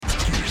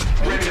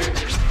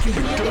Got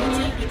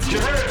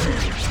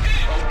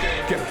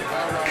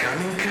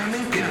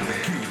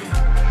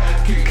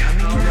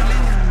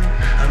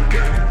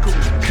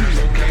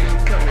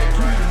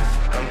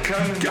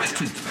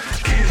to get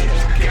it,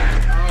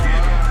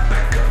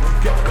 back up,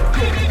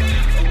 go.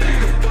 Back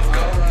the fuck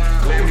up,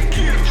 let me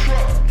get a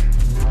truck.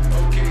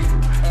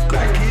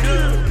 Back it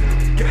up,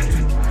 got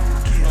to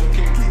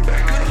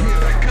get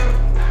back up,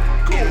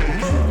 go and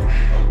move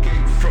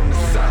from the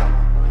south,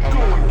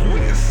 go and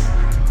west,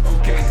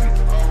 go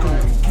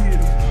and get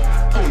it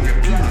on your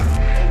block,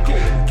 go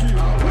and get it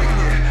when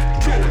you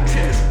do a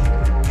test.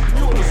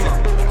 You understand?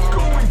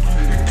 Go and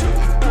get it, go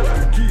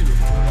and get it.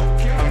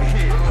 I'm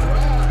here.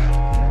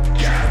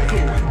 Go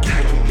and get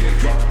it.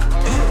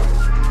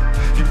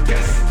 You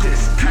best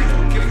this, I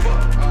don't give a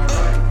fuck.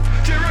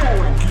 Go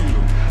and get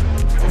it.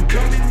 I'm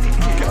coming to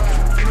get it.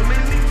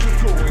 Coming to get it.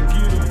 Go and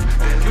get it.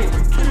 Go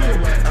and get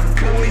it. I'm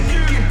coming to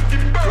get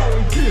it. Go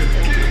and get it.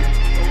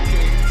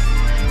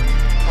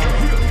 I'm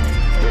here.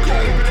 Go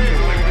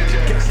and get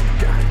it. Guess you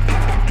got it.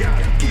 Papa got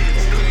it. Get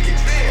it.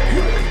 Get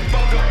it.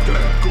 Fuck up.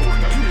 Go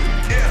and get it.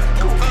 Yeah.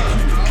 Go and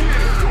get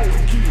it. Go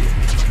and get it.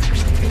 Go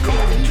and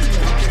get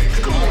it.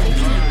 Go and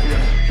get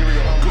it. Here we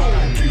go. Go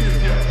and get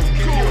it.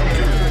 Go and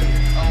get it.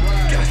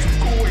 Got to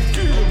go and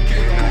get it. Go and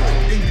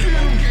get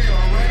it.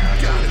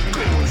 Got to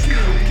go and get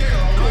it.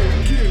 Go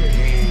and get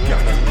it.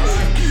 Got to go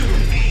and get it.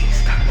 Go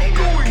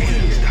and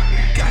get it.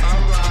 Got to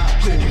go and get it.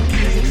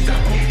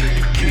 Stop me.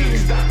 You can't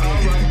stop me.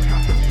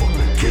 Got to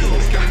fucking kill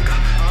it.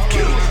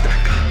 Kill it.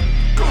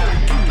 Go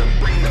and get it.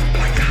 Bring the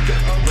black guy.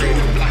 Bring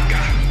the black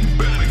guy. You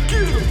better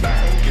get it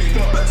back.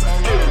 Best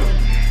get it.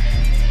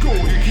 Go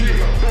and get it.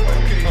 Go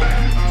and get it.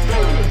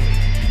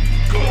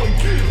 Go and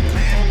get it.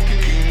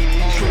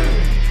 Trip.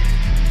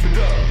 Put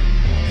up.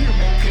 Here.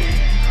 Get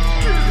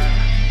it.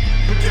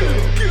 Get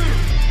it. Get it.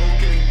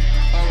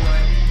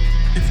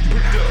 If you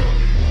put up,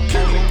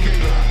 kill it.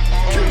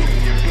 Kill it in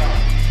your block.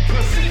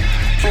 Pussy.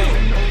 Kill it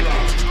in your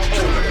block.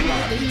 Kill it in your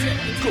block.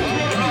 Go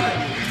and get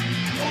it.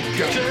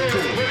 Got to go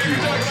and get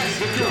it.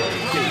 Go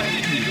and get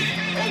it.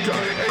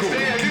 Got to go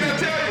and get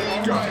it.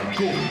 Got to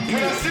go and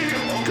get it.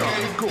 Got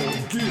to go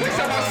and get it. Next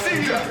time I see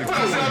you, got to go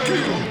and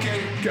get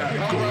it. Got to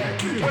go and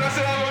get it. What I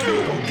said I would do.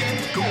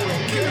 Go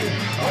and get it.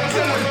 What I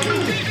said I would do.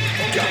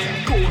 Got to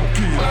go and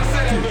get it. What I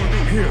said I would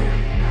do. Here.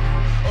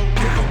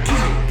 Got to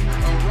get it.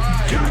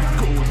 Got to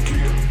go and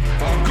get it.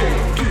 I'm going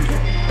to get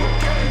it.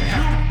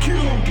 You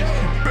kill him. You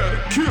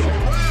better kill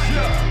him.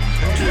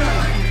 Yeah.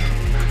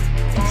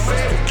 Say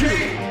it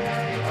again.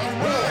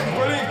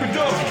 What ain't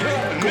production?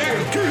 Go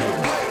and get him.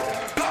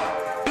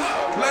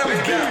 Let me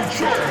get him.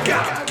 Truck.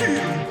 Got to get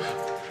him.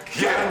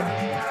 Yeah.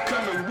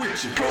 Coming with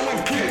you. Go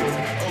and get him.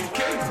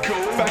 Okay. Go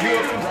and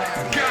get him.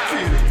 Got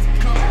it.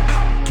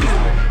 Get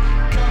him.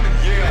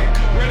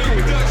 Yeah. Ready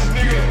production,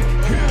 nigga.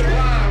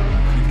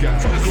 You got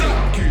to go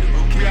and get him.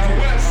 We out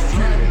west.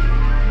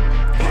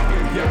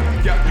 Yeah.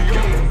 We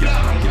on the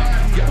block. We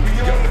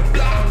on the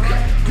block.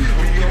 We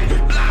on the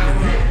block.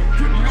 We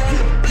on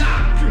the block.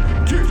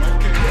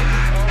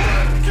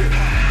 Get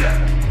that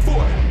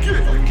boy. Get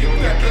on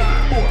that block,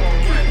 boy.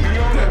 We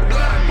on that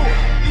block, boy.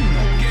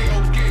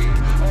 Okay.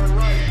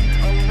 Alright.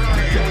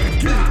 We gotta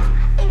get it.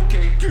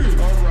 Okay. Get it.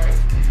 Alright.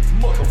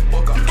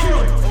 Motherfucker. Kill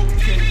it.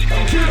 Okay.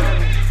 Get it.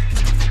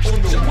 On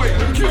the way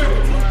to kill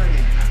it.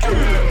 Get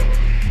it.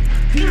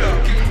 Get up.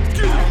 Get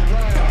it.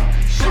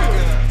 Shit.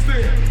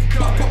 Stand.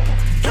 Pop.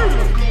 Get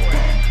it.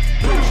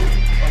 Push it.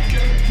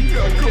 Okay.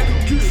 Yeah, go.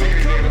 Get it.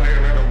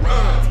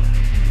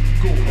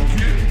 Go and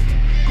get it.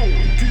 Go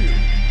and get it.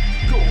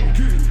 Go and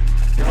get it.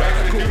 Back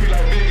to do me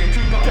like Big and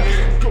Tupac.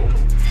 Go.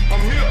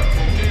 I'm here.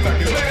 Back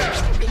it up.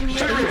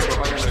 Check it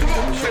out. Come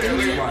on. Say that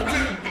later.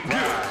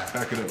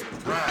 Back it up.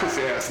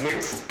 Pussy ass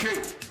niggas.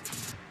 Okay.